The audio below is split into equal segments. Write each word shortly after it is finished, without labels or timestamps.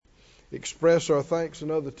express our thanks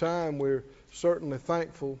another time, we're certainly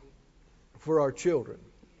thankful for our children.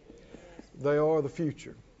 They are the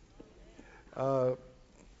future.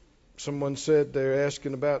 Someone said they're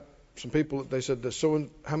asking about some people. They said,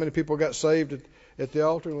 how many people got saved at the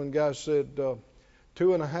altar? And one guy said,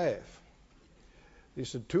 2.5. He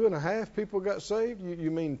said, 2.5 people got saved? You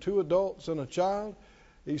mean 2 adults and a child?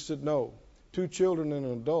 He said, no, 2 children and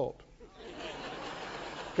an adult.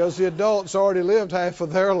 Because the adults already lived half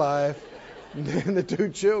of their life, and the 2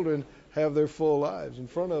 children have their full lives in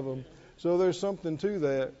front of them. So there's something to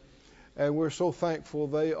that, and we're so thankful.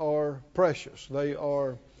 They are precious. They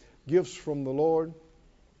are gifts from the Lord,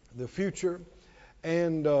 the future,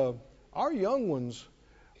 and our young ones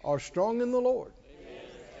are strong in the Lord.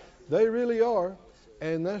 They really are,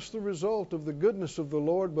 and that's the result of the goodness of the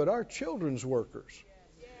Lord. But our children's workers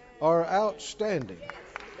are outstanding.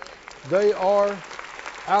 They are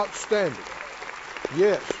outstanding.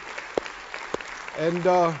 Yes. And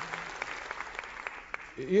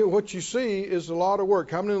what you see is a lot of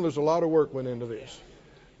work. How many of there's a lot of work went into this?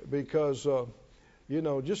 Because,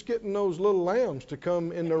 just getting those little lambs to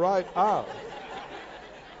come in the right aisle,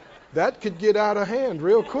 that could get out of hand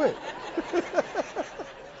real quick.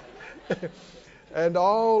 And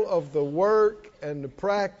all of the work and the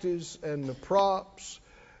practice and the props.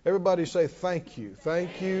 Everybody say thank you.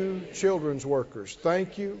 Thank you, children's workers.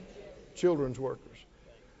 Thank you, children's workers.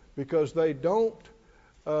 Because they don't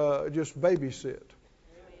just babysit.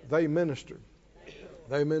 They minister.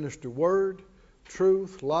 They minister word,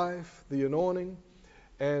 truth, life, the anointing.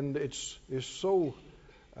 And it's so,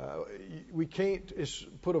 we can't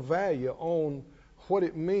put a value on what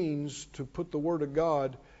it means to put the Word of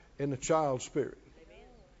God in a child's spirit.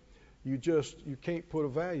 You can't put a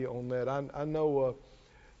value on that. I know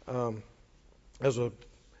as a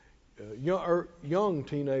young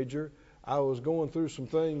teenager, I was going through some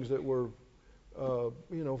things that were,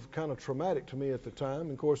 kind of traumatic to me at the time.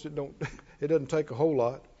 And of course, it doesn't take a whole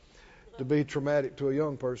lot to be traumatic to a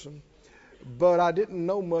young person. But I didn't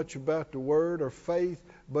know much about the Word or faith.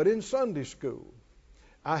 But in Sunday school,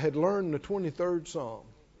 I had learned the 23rd Psalm.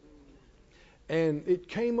 And it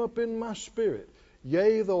came up in my spirit.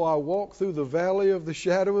 Yea, though I walk through the valley of the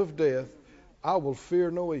shadow of death, I will fear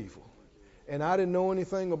no evil. And I didn't know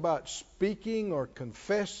anything about speaking or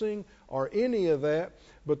confessing or any of that.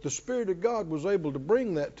 But the Spirit of God was able to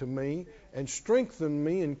bring that to me and strengthen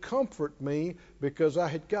me and comfort me because I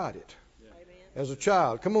had got it as a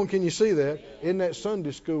child. Come on, can you see that in that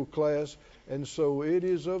Sunday school class? And so it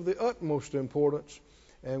is of the utmost importance,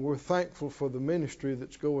 and we're thankful for the ministry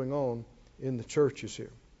that's going on in the churches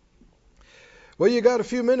here. Well, you got a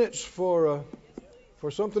few minutes for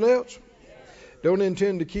something else? Don't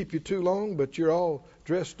intend to keep you too long, but you're all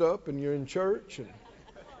dressed up and you're in church, and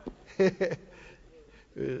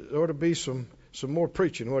there ought to be some more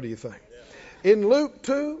preaching. What do you think? In Luke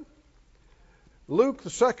 2, Luke, the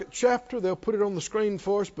 2nd chapter, they'll put it on the screen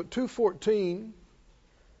for us, but 2:14.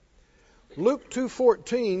 Luke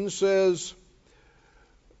 2:14 says,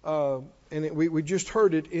 and we just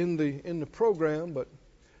heard it in the program, but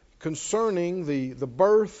concerning the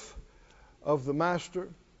birth of the Master,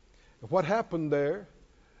 what happened there,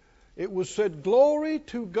 it was said, "Glory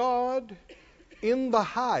to God in the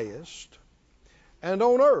highest, and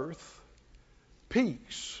on earth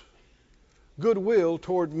peace, goodwill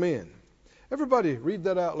toward men." Everybody read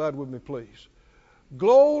that out loud with me, please.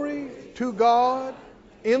 Glory to God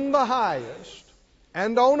in the highest,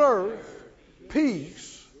 and on earth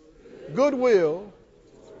peace, goodwill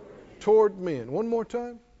toward men. One more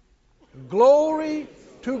time. Glory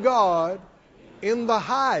to God in the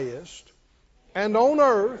highest, and on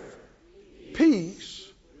earth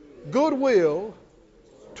peace, goodwill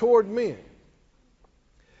toward men.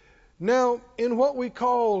 Now, in what we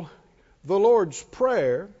call the Lord's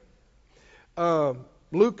Prayer,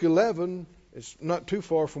 Luke 11, it's not too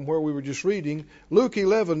far from where we were just reading, Luke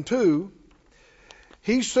 11:2,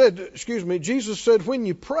 Jesus said, when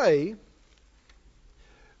you pray,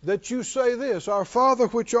 that you say this, Our Father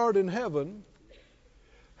which art in heaven,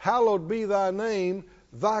 hallowed be thy name,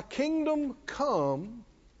 thy kingdom come,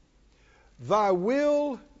 thy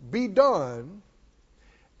will be done,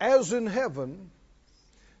 as in heaven,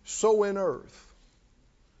 so in earth.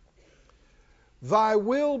 Thy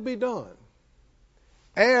will be done,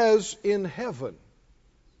 as in heaven,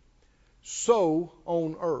 so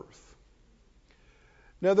on earth.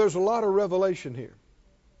 Now there's a lot of revelation here.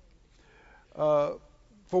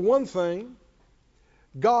 For one thing,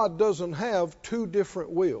 God doesn't have two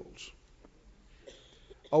different wills.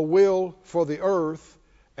 A will for the earth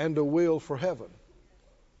and a will for heaven.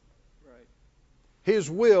 Right. His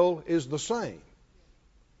will is the same.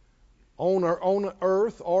 on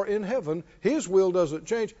earth or in heaven. His will doesn't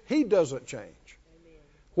change. He doesn't change.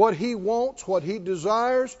 What He wants, what He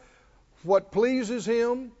desires, what pleases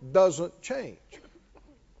Him doesn't change.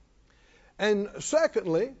 And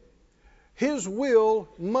secondly, His will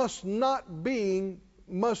must not be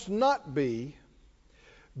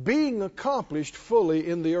being accomplished fully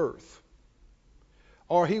in the earth,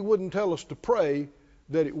 or He wouldn't tell us to pray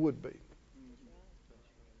that it would be.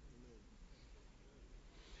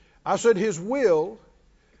 I said His will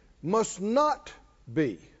must not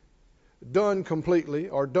be done completely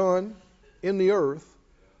or done in the earth,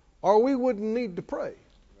 or we wouldn't need to pray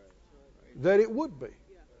that it would be.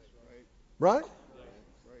 Right?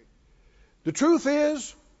 The truth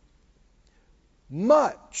is,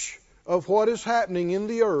 much of what is happening in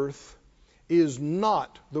the earth is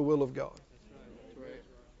not the will of God.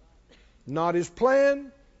 Not His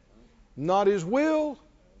plan, not His will.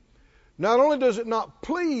 Not only does it not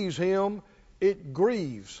please Him, it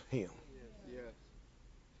grieves Him.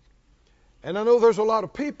 And I know there's a lot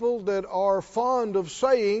of people that are fond of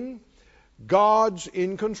saying God's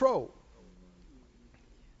in control.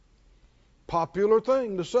 Popular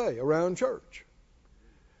thing to say around church.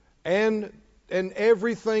 And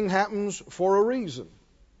everything happens for a reason.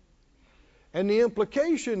 And the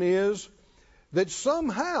implication is that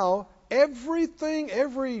somehow every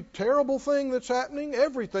terrible thing that's happening,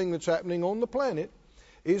 everything that's happening on the planet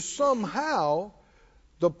is somehow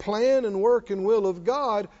the plan and work and will of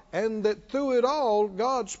God, and that through it all,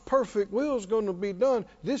 God's perfect will is going to be done.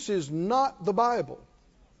 This is not the Bible.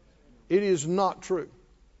 It is not true.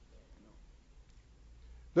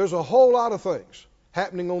 There's a whole lot of things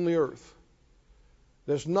happening on the earth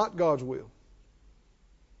that's not God's will,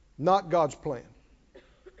 not God's plan,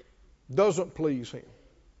 doesn't please Him.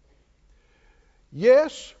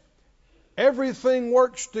 Yes, everything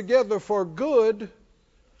works together for good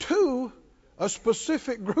to a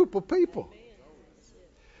specific group of people.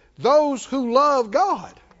 Those who love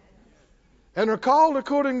God and are called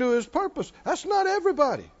according to His purpose. That's not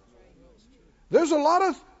everybody. There's a lot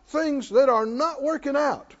of things that are not working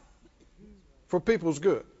out for people's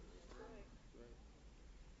good.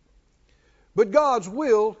 But God's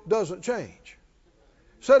will doesn't change.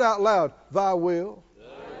 Said out loud, Thy will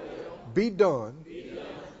be done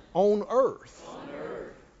on earth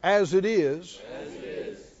as it is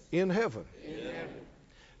in heaven.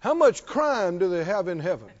 How much crime do they have in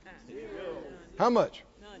heaven? How much?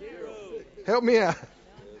 Help me out.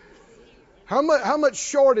 How much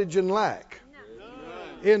shortage and lack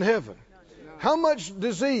in heaven? How much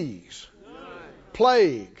disease?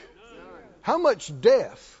 Plague? How much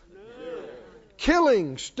death?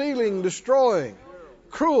 Killing, stealing, destroying,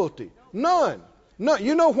 cruelty? None. None.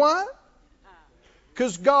 You know why?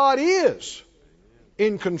 Because God is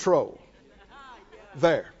in control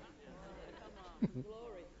there.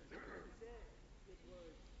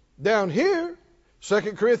 Down here, 2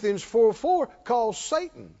 Corinthians 4:4 calls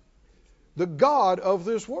Satan the god of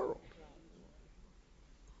this world.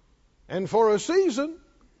 And for a season,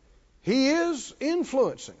 he is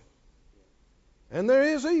influencing. And there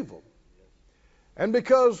is evil. And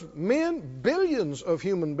because billions of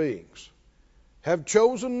human beings, have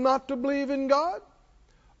chosen not to believe in God,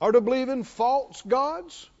 or to believe in false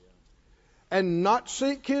gods, and not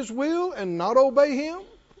seek His will, and not obey Him,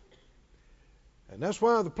 and that's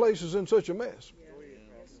why the place is in such a mess.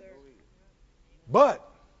 But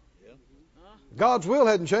God's will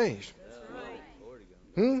hadn't changed.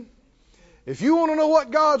 If you want to know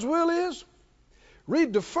what God's will is,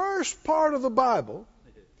 read the first part of the Bible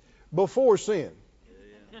before sin.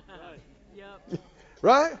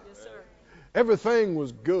 Right? Everything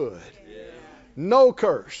was good. No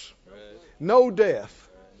curse. No death.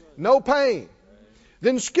 No pain.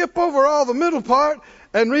 Then skip over all the middle part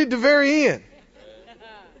and read the very end.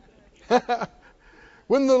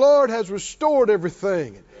 When the Lord has restored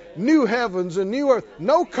everything, new heavens and new earth,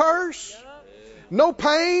 no curse, no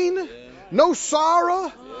pain, no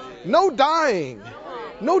sorrow, no dying,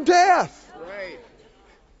 no death.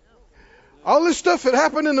 All this stuff that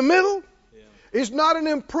happened in the middle is not an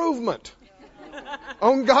improvement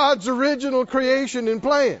on God's original creation and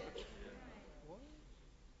plan.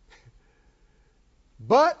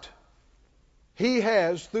 But He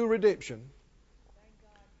has, through redemption,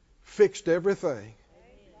 fixed everything.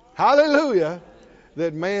 Hallelujah.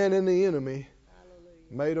 That man and the enemy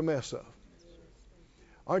made a mess of.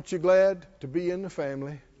 Aren't you glad to be in the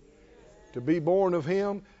family? To be born of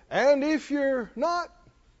Him? And if you're not,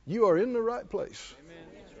 you are in the right place.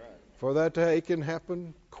 For that it can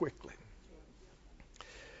happen quickly.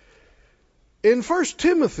 In 1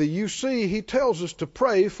 Timothy, you see, he tells us to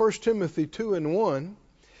pray, 1 Timothy 2:1.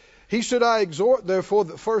 He said, I exhort, therefore,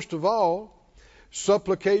 that first of all,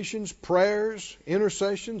 supplications, prayers,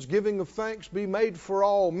 intercessions, giving of thanks be made for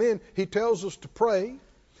all men. He tells us to pray.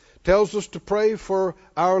 Tells us to pray for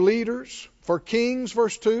our leaders, for kings,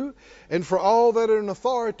 verse 2, and for all that are in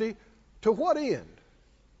authority. To what end?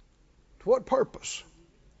 To what purpose?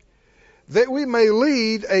 That we may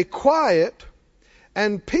lead a quiet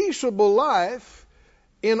and peaceable life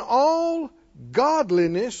in all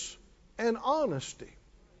godliness and honesty.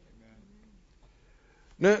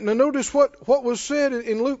 Now notice what was said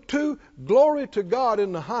in Luke 2. Glory to God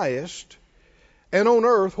in the highest, and on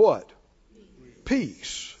earth what?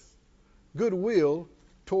 Peace. Goodwill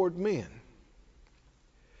toward men.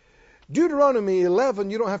 Deuteronomy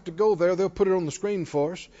 11, you don't have to go there. They'll put it on the screen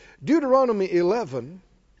for us. Deuteronomy 11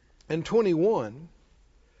 and 21.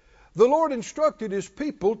 The Lord instructed His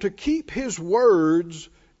people to keep His words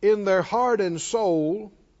in their heart and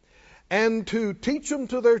soul, and to teach them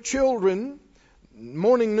to their children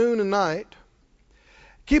morning, noon, and night.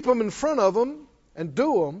 Keep them in front of them and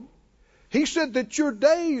do them. He said that your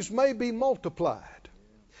days may be multiplied,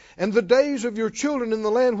 and the days of your children in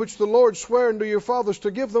the land which the Lord sware unto your fathers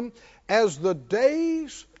to give them, as the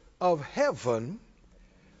days of heaven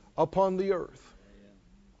upon the earth.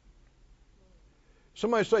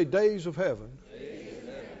 Somebody say, days of heaven,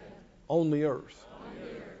 on the earth.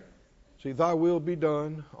 See, thy will be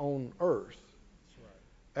done on earth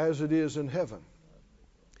as it is in heaven.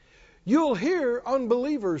 You'll hear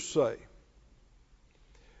unbelievers say,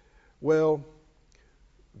 well,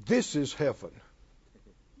 this is heaven.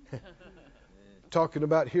 Talking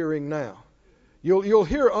about hearing now. You'll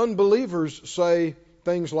hear unbelievers say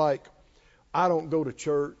things like, I don't go to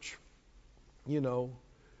church. You know,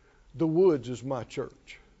 the woods is my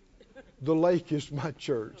church. The lake is my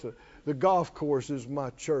church. The golf course is my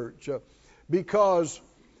church. Because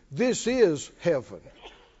this is heaven.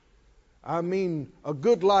 I mean, a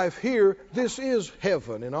good life here, this is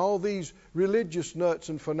heaven. And all these religious nuts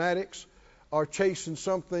and fanatics are chasing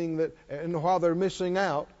something that, and while they're missing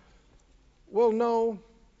out, well, no,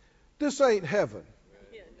 this ain't heaven.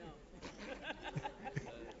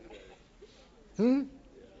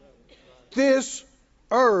 This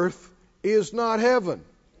earth is not heaven.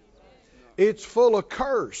 It's full of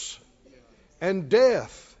curse and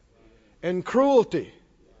death and cruelty.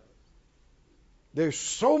 There's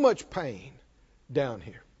so much pain down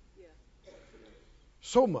here.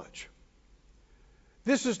 So much.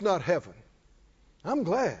 This is not heaven. I'm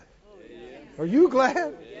glad. Are you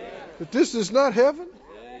glad that this is not heaven?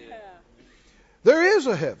 There is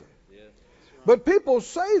a heaven. But people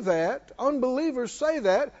say that, unbelievers say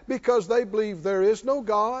that, because they believe there is no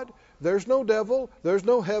God, there's no devil, there's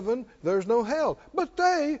no heaven, there's no hell. But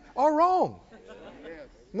they are wrong.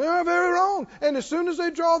 They're very wrong. And as soon as they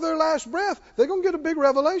draw their last breath, they're going to get a big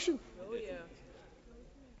revelation. Oh, yeah.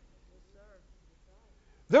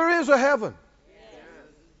 There is a heaven.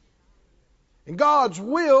 And God's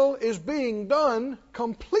will is being done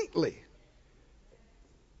completely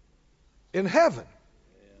in heaven.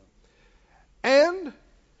 And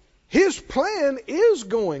His plan is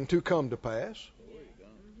going to come to pass.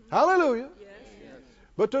 Hallelujah.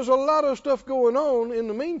 But there's a lot of stuff going on in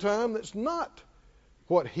the meantime that's not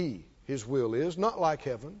what His will is, not like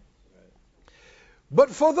heaven. But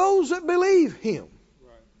for those that believe Him,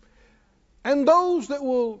 and those that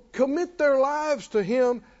will commit their lives to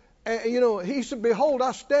Him, He said, behold,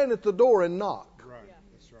 I stand at the door and knock. Right.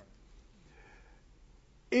 That's right.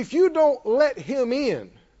 If you don't let Him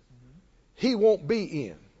in, He won't be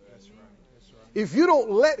in. That's right. That's right. If you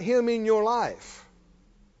don't let Him in your life.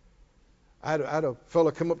 I had a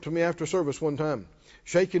fellow come up to me after service one time,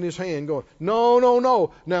 shaking his hand, going,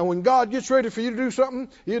 no. Now, when God gets ready for you to do something,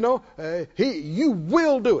 you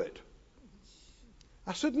will do it.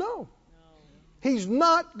 I said, no. He's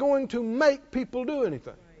not going to make people do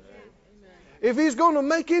anything. If He's going to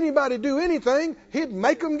make anybody do anything, He'd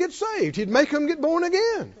make them get saved. He'd make them get born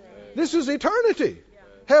again. This is eternity,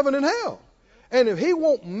 heaven and hell. And if He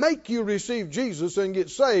won't make you receive Jesus and get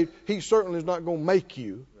saved, He certainly is not going to make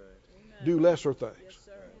you do lesser things.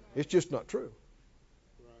 It's just not true.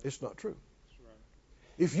 It's not true.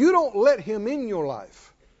 If you don't let Him in your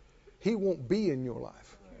life, He won't be in your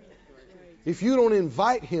life. If you don't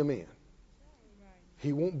invite Him in,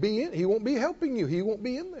 He won't be in. He won't be helping you. He won't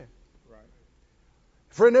be in there.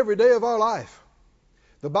 Friend, every day of our life,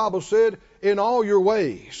 the Bible said, in all your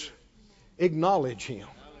ways, acknowledge Him,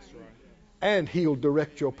 and He'll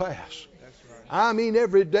direct your paths. I mean,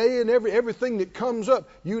 every day and everything that comes up,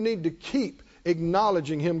 you need to keep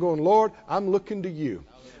acknowledging Him, going, Lord, I'm looking to You.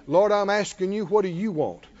 Lord, I'm asking You, what do You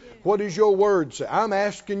want? What does your word say? I'm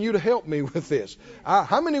asking you to help me with this.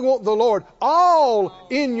 How many want the Lord all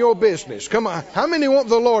in your business? Come on. How many want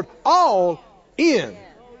the Lord all in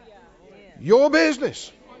your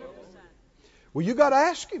business? Well, you got to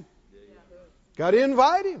ask Him. Got to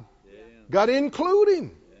invite Him. Got to include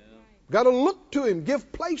Him. Got to look to Him.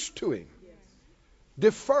 Give place to Him.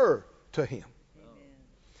 Defer to Him.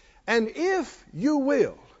 And if you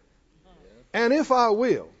will, and if I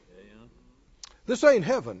will, this ain't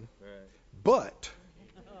heaven, but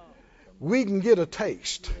we can get a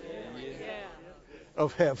taste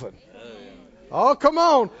of heaven. Oh, come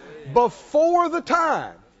on. Before the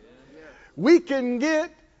time we can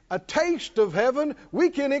get a taste of heaven, we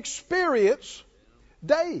can experience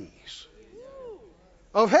days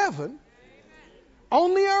of heaven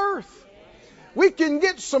on the earth. We can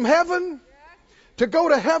get some heaven to go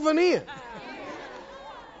to heaven in.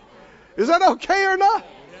 Is that okay or not?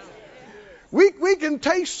 We can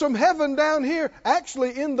taste some heaven down here,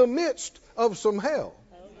 actually in the midst of some hell.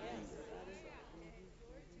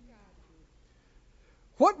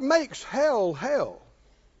 What makes hell hell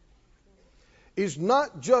is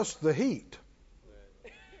not just the heat,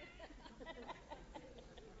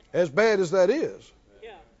 as bad as that is.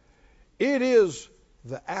 It is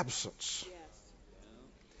the absence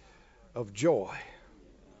of joy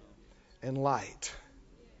and light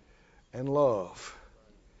and love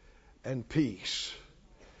and peace.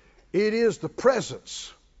 It is the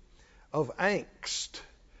presence of angst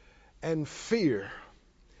and fear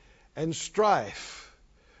and strife.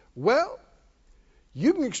 Well,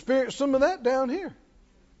 you can experience some of that down here,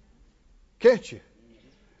 can't you?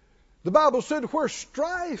 The Bible said where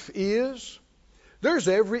strife is, there's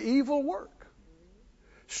every evil work.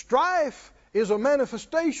 Strife is a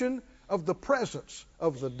manifestation of the presence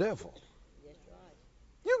of the devil.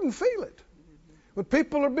 You can feel it. When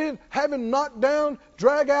people are having knocked down,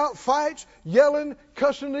 drag out fights, yelling,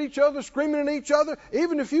 cussing at each other, screaming at each other,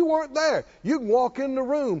 even if you weren't there, you can walk in the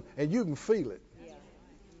room and you can feel it.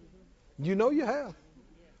 You know you have.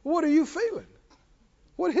 What are you feeling?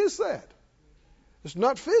 What is that? It's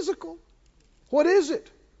not physical. What is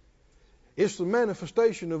it? It's the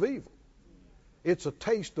manifestation of evil. It's a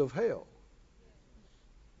taste of hell.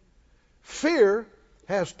 Fear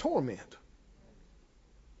has torment.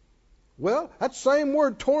 Well, that same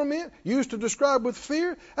word torment used to describe with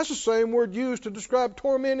fear, that's the same word used to describe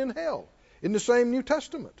torment in hell in the same New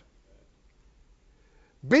Testament.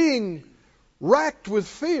 Being racked with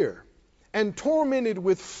fear and tormented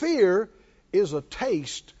with fear is a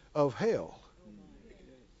taste of hell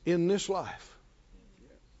in this life.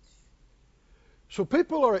 So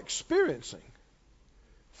people are experiencing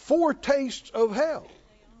foretastes of hell.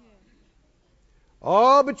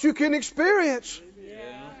 Oh, but you can experience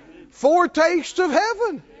foretastes of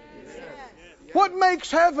heaven. What makes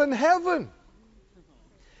heaven heaven?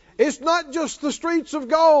 It's not just the streets of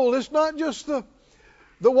gold. It's not just the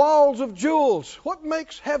walls of jewels. What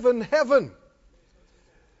makes heaven heaven?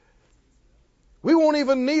 We won't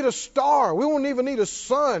even need a star. We won't even need a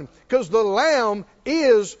sun, because the Lamb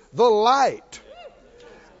is the light.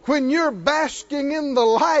 When you're basking in the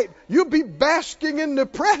light, you'll be basking in the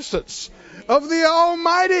presence of the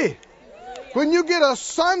Almighty. When you get a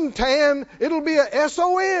suntan, it'll be a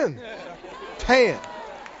S-O-N. Tan.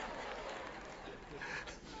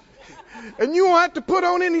 And you won't have to put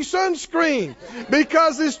on any sunscreen,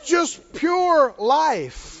 because it's just pure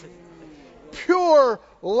life. Pure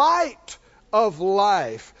light of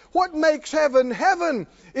life. What makes heaven heaven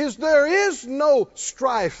is there is no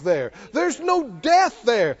strife there. There's no death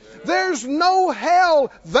there. There's no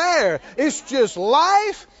hell there. It's just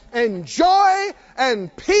life and joy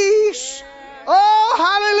and peace.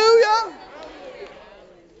 Oh, hallelujah.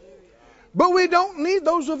 But we don't need,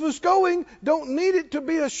 those of us going, don't need it to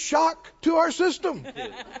be a shock to our system.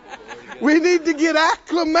 We need to get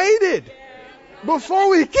acclimated before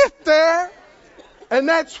we get there. And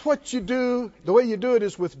that's what you do. The way you do it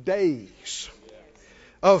is with days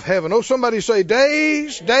of heaven. Oh, somebody say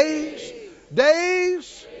days, days,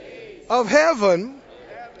 days of heaven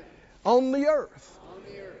on the earth.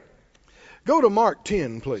 Go to Mark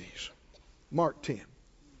 10, please. Mark 10.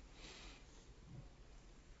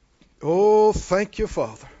 Oh, thank you,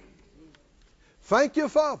 Father. Thank you,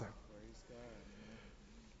 Father.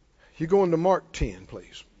 You go into Mark 10,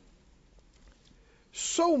 please.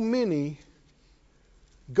 So many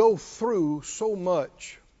go through so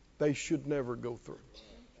much they should never go through.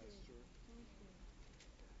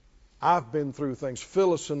 I've been through things.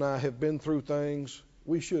 Phyllis and I have been through things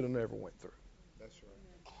we should have never went through. That's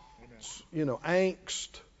right. Amen. You know,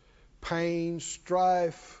 angst, pain,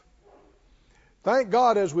 strife. Thank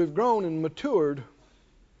God as we've grown and matured,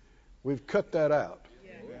 We've cut that out.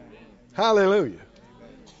 Hallelujah.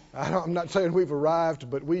 I'm not saying we've arrived,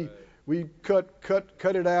 but we cut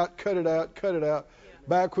it out.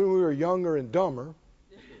 Back when we were younger and dumber.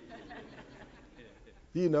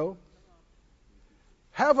 You know.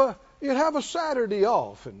 You'd have a Saturday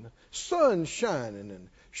off and the sun's shining and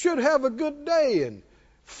should have a good day and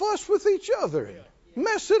fuss with each other and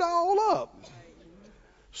mess it all up.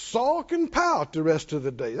 Sulk and pout the rest of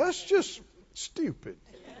the day. That's just stupid.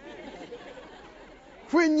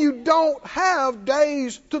 When you don't have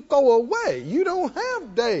days to throw away, you don't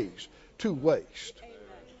have days to waste.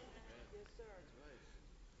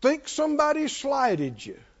 Think somebody slighted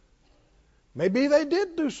you. Maybe they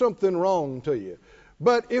did do something wrong to you.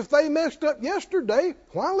 But if they messed up yesterday,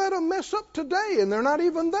 why let them mess up today and they're not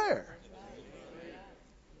even there?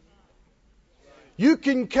 You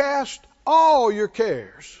can cast all your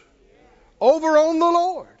cares over on the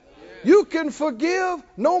Lord. You can forgive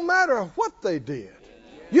no matter what they did.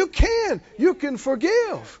 You can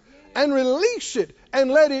forgive and release it and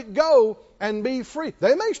let it go and be free.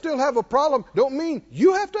 They may still have a problem. Don't mean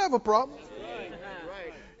you have to have a problem.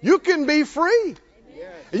 You can be free.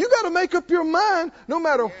 You got to make up your mind, no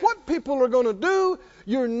matter what people are going to do,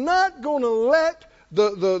 you're not going to let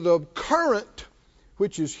the current,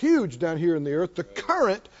 which is huge down here in the earth, the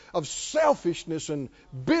current of selfishness and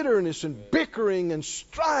bitterness and bickering and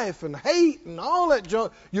strife and hate and all that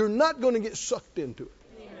junk, you're not going to get sucked into it.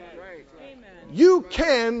 Amen. You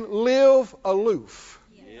can live aloof.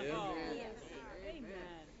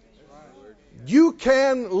 You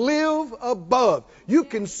can live above. You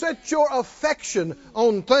can set your affection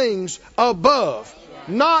on things above,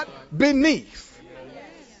 not beneath.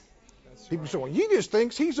 People say, well, he just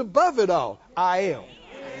thinks he's above it all. I am.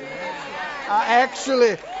 I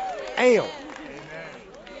actually am.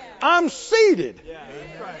 I'm seated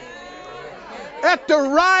at the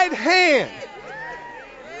right hand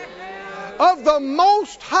of the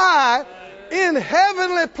Most High in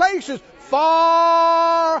heavenly places,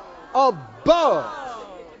 far above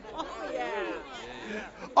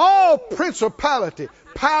all principality,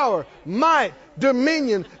 power, might,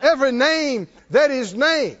 dominion, every name that is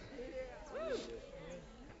named.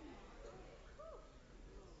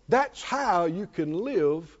 That's how you can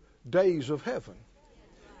live days of heaven.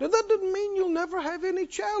 Now, that doesn't mean you'll never have any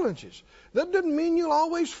challenges. That doesn't mean you'll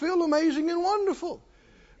always feel amazing and wonderful.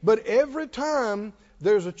 But every time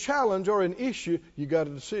there's a challenge or an issue, you got a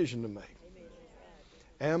decision to make.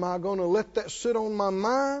 Am I going to let that sit on my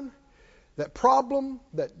mind? That problem,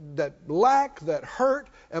 that lack, that hurt,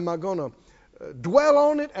 am I going to dwell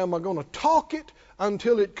on it? Am I going to talk it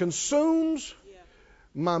until it consumes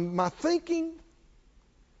my thinking?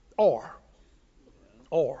 Or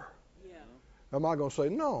am I going to say,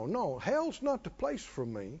 no, hell's not the place for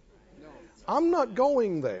me. I'm not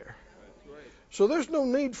going there. So there's no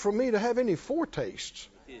need for me to have any foretastes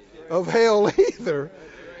of hell either.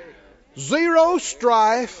 Zero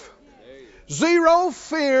strife, zero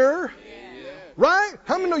fear. Right?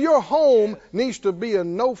 How many know your home needs to be a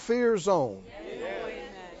no-fear zone?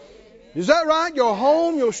 Is that right? Your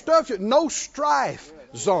home, your stuff, no strife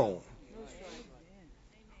zone.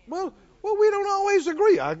 Well, we don't always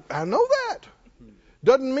agree. I know that.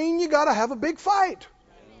 Doesn't mean you got to have a big fight.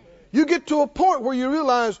 You get to a point where you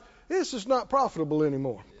realize this is not profitable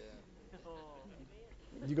anymore.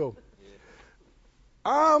 You go,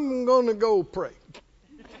 I'm going to go pray.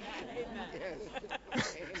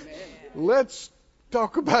 Let's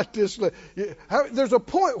talk about this. There's a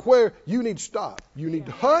point where you need to stop. You need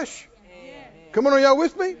to hush. Come on, are y'all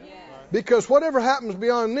with me? Because whatever happens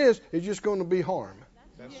beyond this is just going to be harm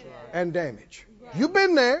and damage. You've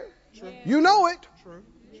been there. You know it.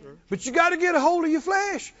 But you got to get a hold of your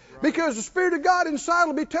flesh. Because the Spirit of God inside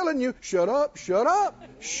will be telling you, shut up, shut up,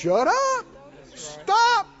 shut up,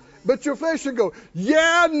 stop. But your flesh will go,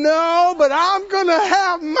 yeah, no, but I'm going to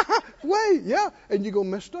have my way. Yeah, and you're going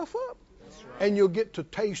to mess stuff up. And you'll get to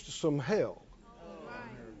taste some hell.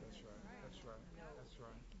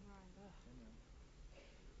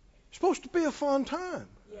 It's supposed to be a fun time.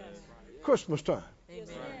 Christmas time.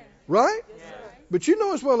 Right? But you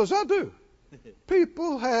know as well as I do,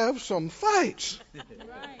 people have some fights.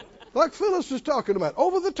 Like Phyllis is talking about,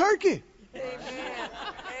 over the turkey.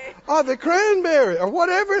 Or the cranberry, or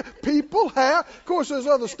whatever people have. Of course, there's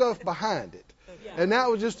other stuff behind it. And that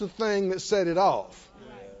was just the thing that set it off.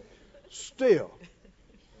 Still,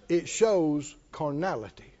 it shows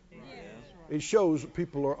carnality. It shows that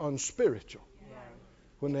people are unspiritual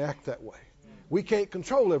when they act that way. We can't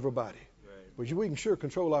control everybody, but we can sure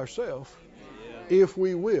control ourselves if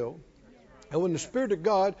we will. And when the Spirit of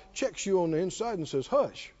God checks you on the inside and says,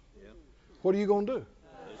 hush, what are you going to do?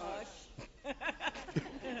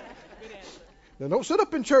 Now, don't sit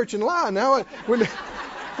up in church and lie. Now,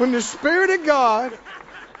 when the Spirit of God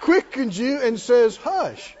quickens you and says,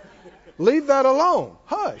 hush, leave that alone.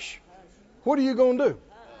 Hush. What are you going to do?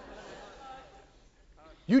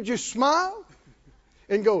 You just smile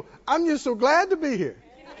and go, I'm just so glad to be here.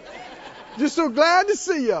 Just so glad to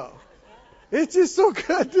see y'all. It's just so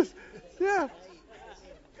good. Yeah.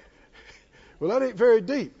 Well, that ain't very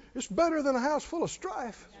deep. It's better than a house full of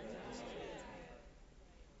strife.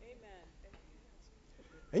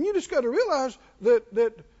 And you just got to realize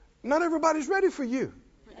that not everybody's ready for you.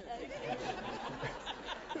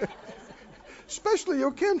 Especially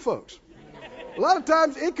your kinfolks. A lot of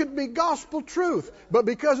times it could be gospel truth, but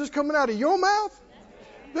because it's coming out of your mouth,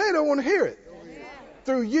 they don't want to hear it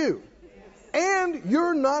through you. And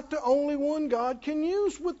you're not the only one God can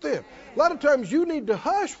use with them. A lot of times you need to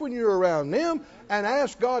hush when you're around them and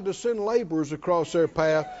ask God to send laborers across their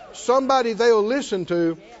path, somebody they'll listen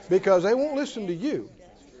to, because they won't listen to you.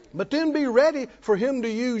 But then be ready for Him to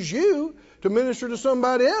use you to minister to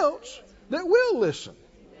somebody else that will listen.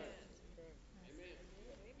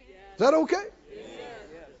 Is that okay?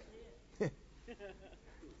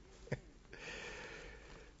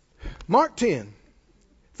 Mark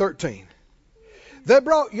 10:13. They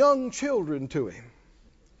brought young children to Him,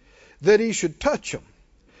 that He should touch them.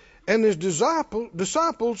 And His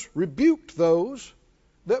disciples rebuked those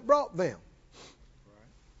that brought them.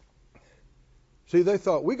 See, they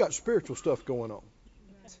thought, we got spiritual stuff going on.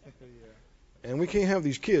 And we can't have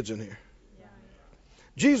these kids in here.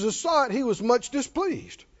 Jesus saw it. He was much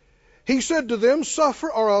displeased. He said to them,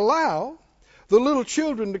 suffer or allow the little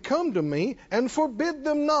children to come to me, and forbid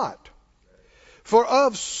them not. For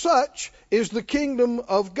of such is the kingdom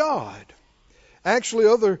of God. Actually,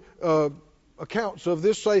 other accounts of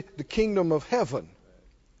this say the kingdom of heaven.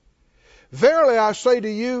 Verily I say to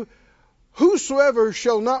you, whosoever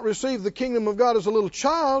shall not receive the kingdom of God as a little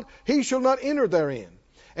child, he shall not enter therein.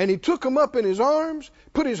 And He took them up in His arms,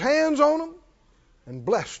 put His hands on them, and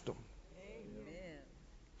blessed them. Amen.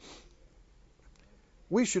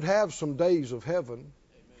 We should have some days of heaven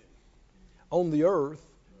on the earth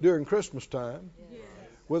during Christmas time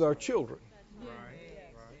with our children.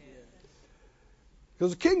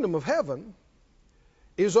 Because the kingdom of heaven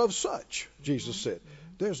is of such, Jesus said.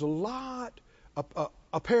 There's a lot,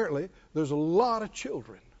 apparently, there's a lot of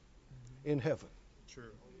children in heaven.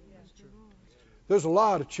 There's a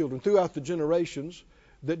lot of children throughout the generations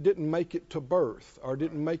that didn't make it to birth or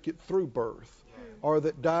didn't make it through birth or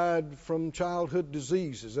that died from childhood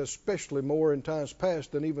diseases, especially more in times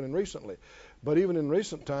past than even in recently. But even in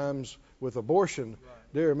recent times with abortion,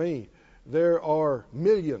 dear me, there are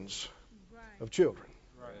millions of children.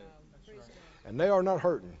 And they are not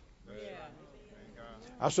hurting.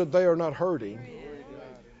 I said they are not hurting.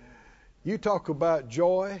 You talk about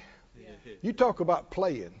joy. You talk about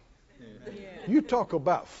playing. You talk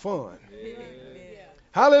about fun.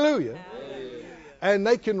 Hallelujah. And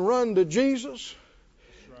they can run to Jesus.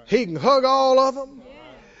 He can hug all of them.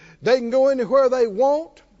 They can go anywhere they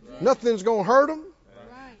want. Nothing's going to hurt them.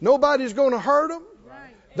 Nobody's going to hurt them.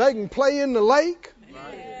 They can play in the lake.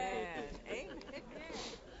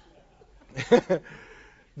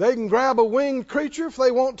 They can grab a winged creature if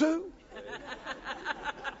they want to.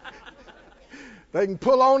 They can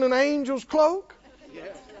pull on an angel's cloak.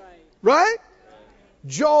 Right?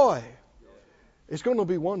 Joy. It's going to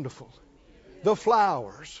be wonderful. The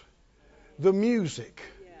flowers, the music,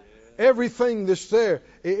 everything that's there,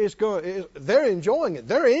 they're enjoying it.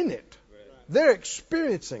 They're in it. They're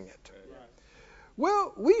experiencing it.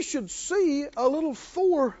 Well, we should see a little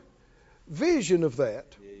vision of that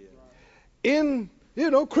in,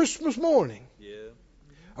 Christmas morning.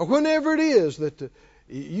 Or whenever it is that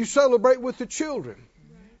you celebrate with the children.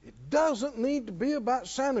 It doesn't need to be about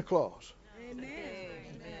Santa Claus. Amen.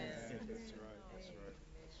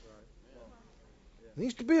 It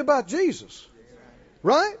needs to be about Jesus.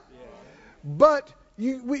 Right? But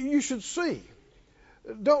you should see.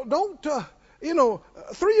 Don't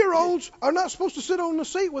 3-year-olds are not supposed to sit on the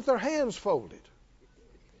seat with their hands folded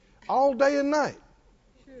all day and night.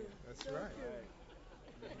 That's right.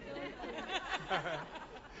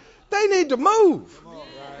 They need to move.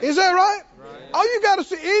 Is that right? All you got to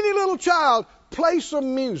see, any little child play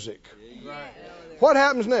some music. What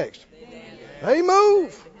happens next? They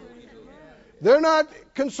move. They're not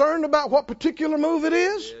concerned about what particular move it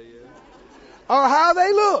is or how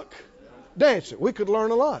they look. Dancing. We could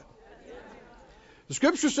learn a lot. The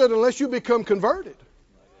scripture said unless you become converted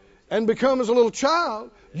and become as a little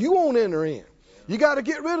child, you won't enter in. You got to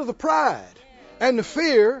get rid of the pride and the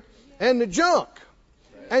fear and the junk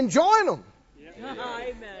and join them.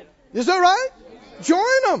 Is that right?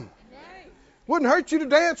 Join them. Wouldn't hurt you to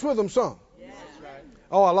dance with them some.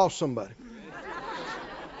 Oh, I lost somebody.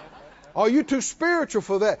 Oh, you're too spiritual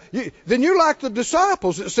for that. Then you're like the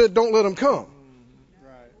disciples that said, don't let them come.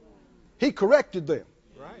 Right. He corrected them.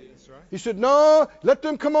 Right. That's right. He said, no, let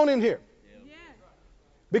them come on in here.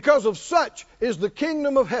 Because of such is the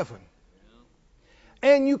kingdom of heaven.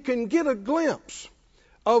 And you can get a glimpse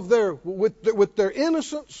of with their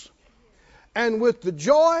innocence and with the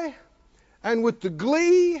joy and with the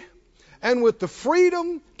glee and with the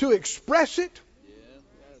freedom to express it.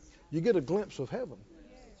 You get a glimpse of heaven.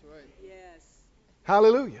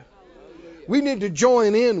 Hallelujah. We need to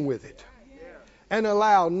join in with it and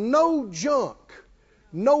allow no junk,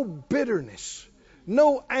 no bitterness,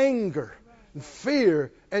 no anger,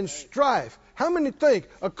 fear, and strife. How many think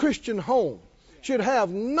a Christian home should have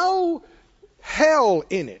no hell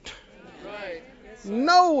in it?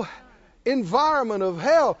 No environment of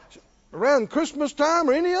hell around Christmas time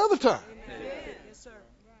or any other time.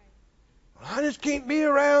 I just can't be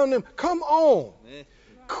around them. Come on.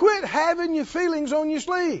 Quit having your feelings on your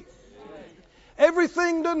sleeve.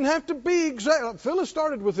 Everything doesn't have to be exactly. Phyllis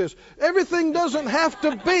started with this. Everything doesn't have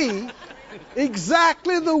to be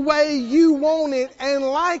exactly the way you want it and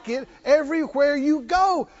like it everywhere you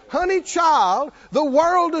go. Honey child, the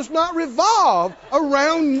world does not revolve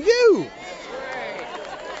around you.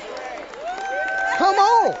 Come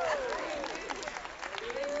on.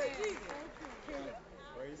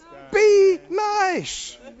 Be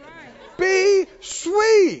nice. Be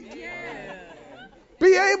sweet.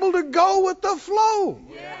 Be able to go with the flow.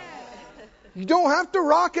 You don't have to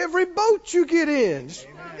rock every boat you get in.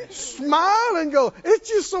 Just smile and go, it's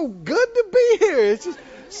just so good to be here. It's just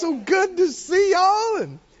so good to see y'all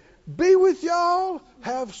and be with y'all.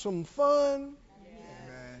 Have some fun.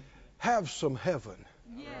 Have some heaven.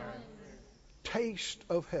 Taste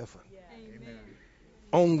of heaven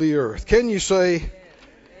on the earth. Can you say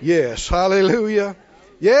yes? Hallelujah.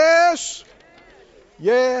 Yes.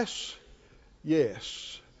 Yes.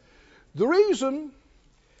 Yes. The reason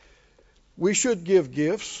we should give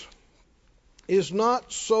gifts is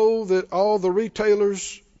not so that all the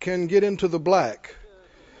retailers can get into the black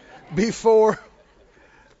before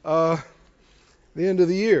the end of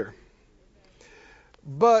the year.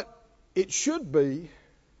 But it should be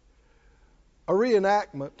a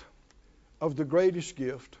reenactment of the greatest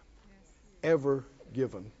gift ever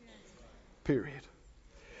given. Period.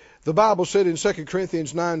 The Bible said in 2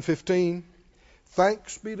 Corinthians 9:15,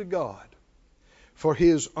 thanks be to God for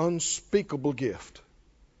his unspeakable gift.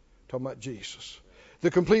 Talking about Jesus.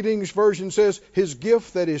 The Complete English Version says, his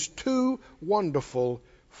gift that is too wonderful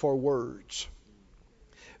for words.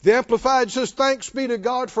 The Amplified says, thanks be to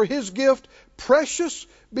God for his gift, precious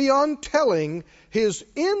beyond telling, his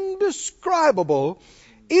indescribable,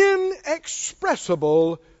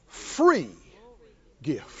 inexpressible, free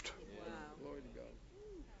gift.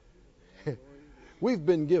 We've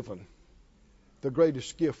been given the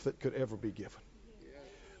greatest gift that could ever be given.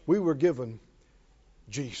 We were given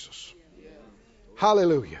Jesus.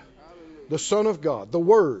 Hallelujah. The Son of God, the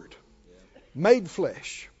Word, made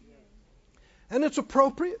flesh. And it's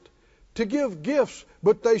appropriate to give gifts,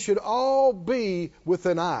 but they should all be with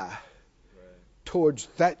an eye towards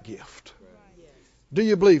that gift. Do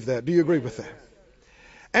you believe that? Do you agree with that?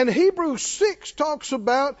 And Hebrews 6 talks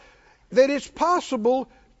about that it's possible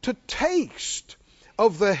to taste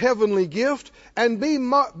of the heavenly gift and be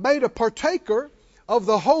made a partaker of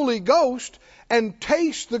the Holy Ghost and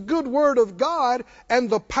taste the good word of God and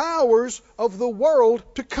the powers of the world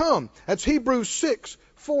to come. That's Hebrews 6,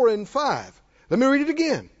 4 and 5. Let me read it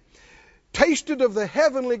again. Tasted of the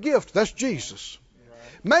heavenly gift, that's Jesus.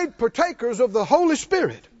 Made partakers of the Holy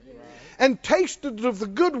Spirit. And tasted of the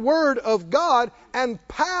good word of God and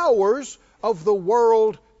powers of the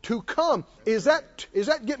world to come. Is that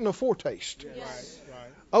getting a foretaste? Yes.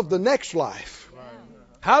 Of the next life? Right.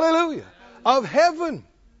 Hallelujah. Of heaven.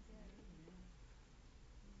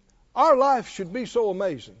 Our life should be so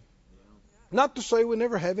amazing. Not to say we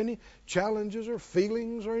never have any challenges or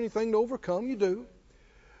feelings or anything to overcome. You do.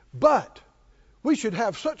 But we should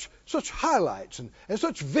have such highlights and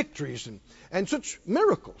such victories and such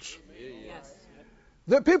miracles. Yes.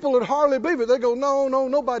 That people would hardly believe it. They go, no,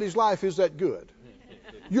 nobody's life is that good.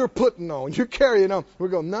 You're putting on. You're carrying on. We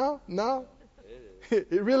go, no. It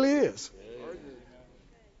really is.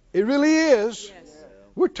 It really is.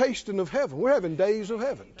 We're tasting of heaven. We're having days of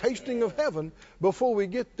heaven. Tasting of heaven before we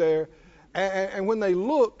get there. And when they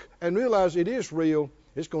look and realize it is real,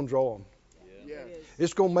 it's going to draw them.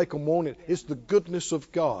 It's going to make them want it. It's the goodness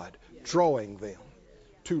of God drawing them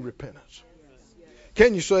to repentance.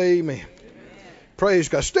 Can you say amen? Praise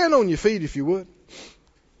God. Stand on your feet if you would.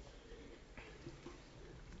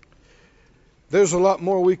 There's a lot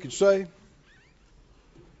more we could say,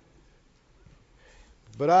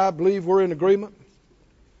 but I believe we're in agreement.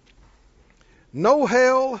 No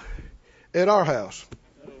hell at our house.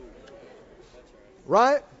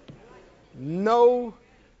 Right? No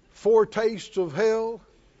foretastes of hell,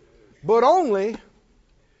 but only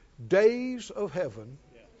days of heaven.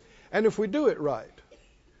 And if we do it right,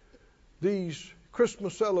 these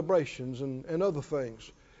Christmas celebrations and other things,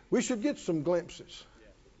 we should get some glimpses.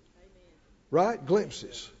 Right?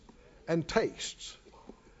 Glimpses and tastes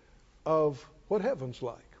of what heaven's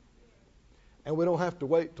like. And we don't have to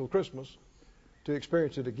wait till Christmas to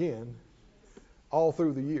experience it again. All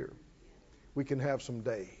through the year, we can have some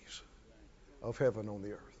days of heaven on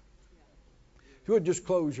the earth. If you would just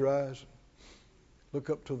close your eyes, look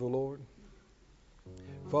up to the Lord.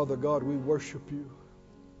 Father God, we worship you.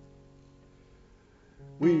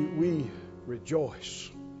 We rejoice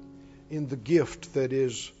in the gift that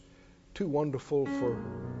is too wonderful for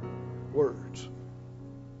words.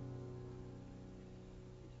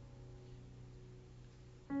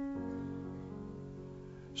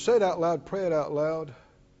 Say it out loud, pray it out loud.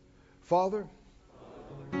 Father,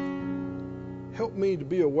 help me to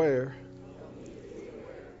be aware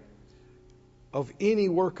of any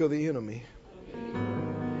work of the enemy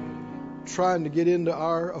trying to get into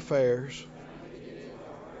our affairs,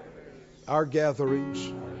 our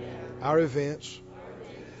gatherings, our events.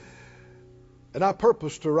 And I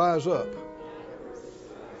purpose to rise up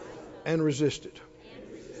and resist it.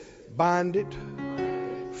 Bind it,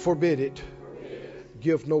 forbid it,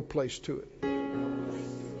 give no place to it.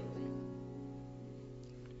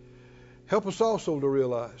 Help us also to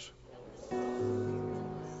realize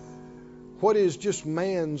what is just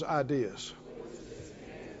man's ideas,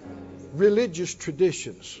 religious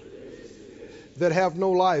traditions that have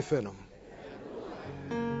no life in them,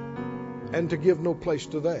 and to give no place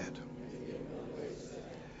to that.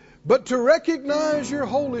 But to recognize your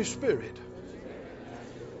Holy Spirit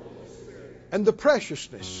and the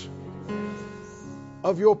preciousness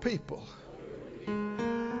of your people,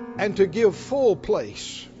 and to give full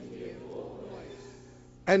place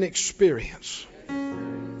and experience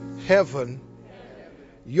heaven,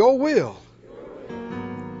 your will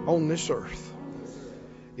on this earth,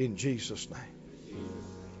 in Jesus' name.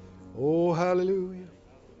 Oh, hallelujah.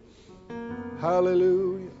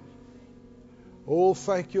 Hallelujah. Oh,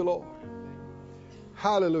 thank you, Lord.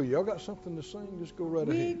 Hallelujah. Y'all got something to sing? Just go right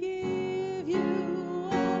ahead. We give you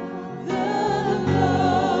all the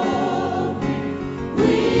glory.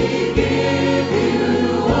 We give